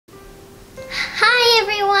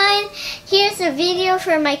Here's a video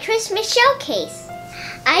for my Christmas showcase.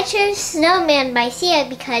 I chose Snowman by Sia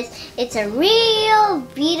because it's a real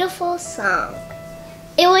beautiful song.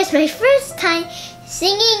 It was my first time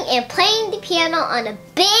singing and playing the piano on a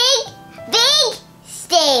big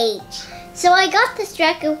stage. So I got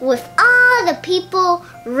distracted with all the people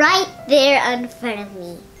right there in front of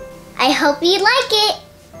me. I hope you like it.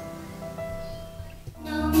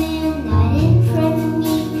 Snowman not in front of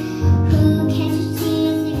me. Who catches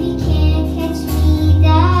tears if you can't catch me,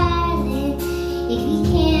 darling? If you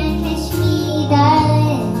can't catch me,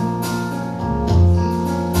 darling.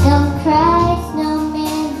 Don't cry,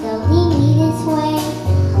 snowman, don't leave me this way.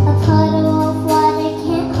 A puddle of water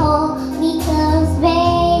can't hold me close,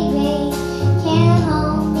 baby. Can't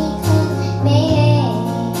hold me close, baby.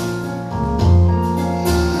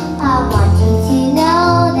 I want you to know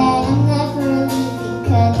that I'm never leaving,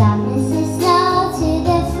 'cause I miss the snow to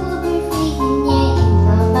the food freezing. Yeah, you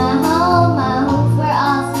know my home for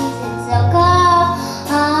all seasons. So come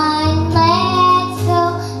on, let's go.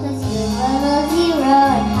 Let's go below zero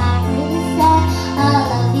and high for the sun. I'll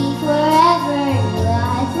love you forever and we'll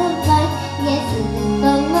have some fun. Yes, to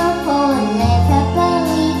the North Pole and live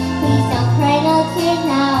happily. Please don't cry no tears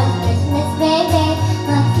now. It's Christmas, baby.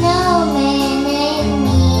 My snowman and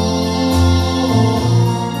me.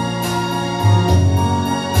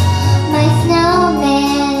 My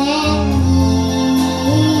snowman and me,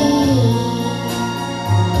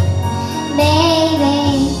 baby.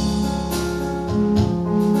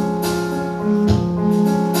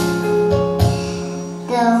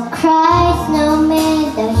 Don't cry, snowman,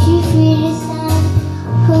 don't you fear the sun.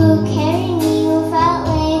 Who carry me without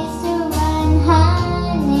legs to run,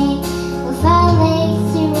 honey? Without legs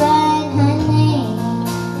to run, honey.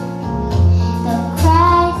 Don't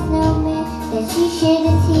cry, snowman, don't you shed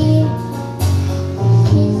a tear.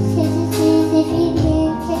 If you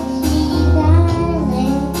can't catch me,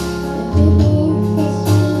 darling. If you can't catch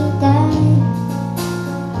me, darling.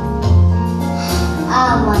 I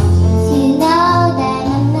want you to know that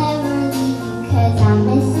I'm never leaving, 'cause I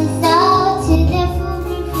miss the snow to the food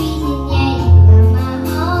freezing. Yeah, you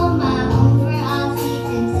are my home for all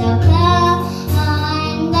seasons. So come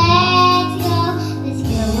on, let's go. Let's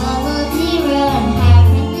go below zero and high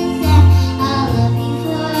from the sun. I'll love you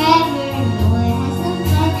forever and we'll have some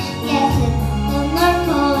fun. Yes, it's the North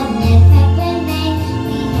Pole and live happily.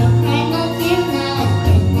 Please don't cry no tears now. It's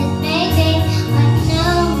Christmas, baby. My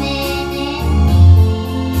snowman and me.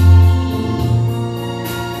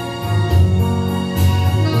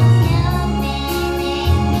 My snowman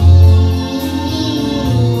and me,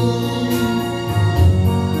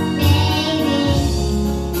 baby.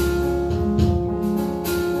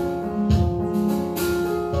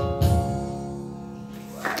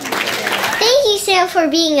 Thank you, Sam, for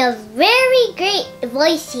being a very great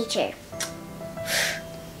voice teacher.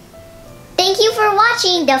 Thank you for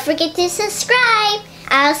watching. Don't forget to subscribe.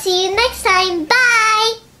 I'll see you next time.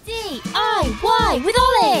 Bye! DIY with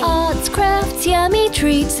Ollie! Arts, crafts, yummy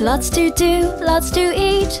treats, lots to do, lots to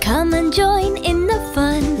eat. Come and join in the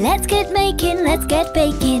fun. Let's get making, let's get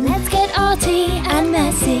baking, let's get arty and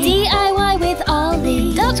messy. DIY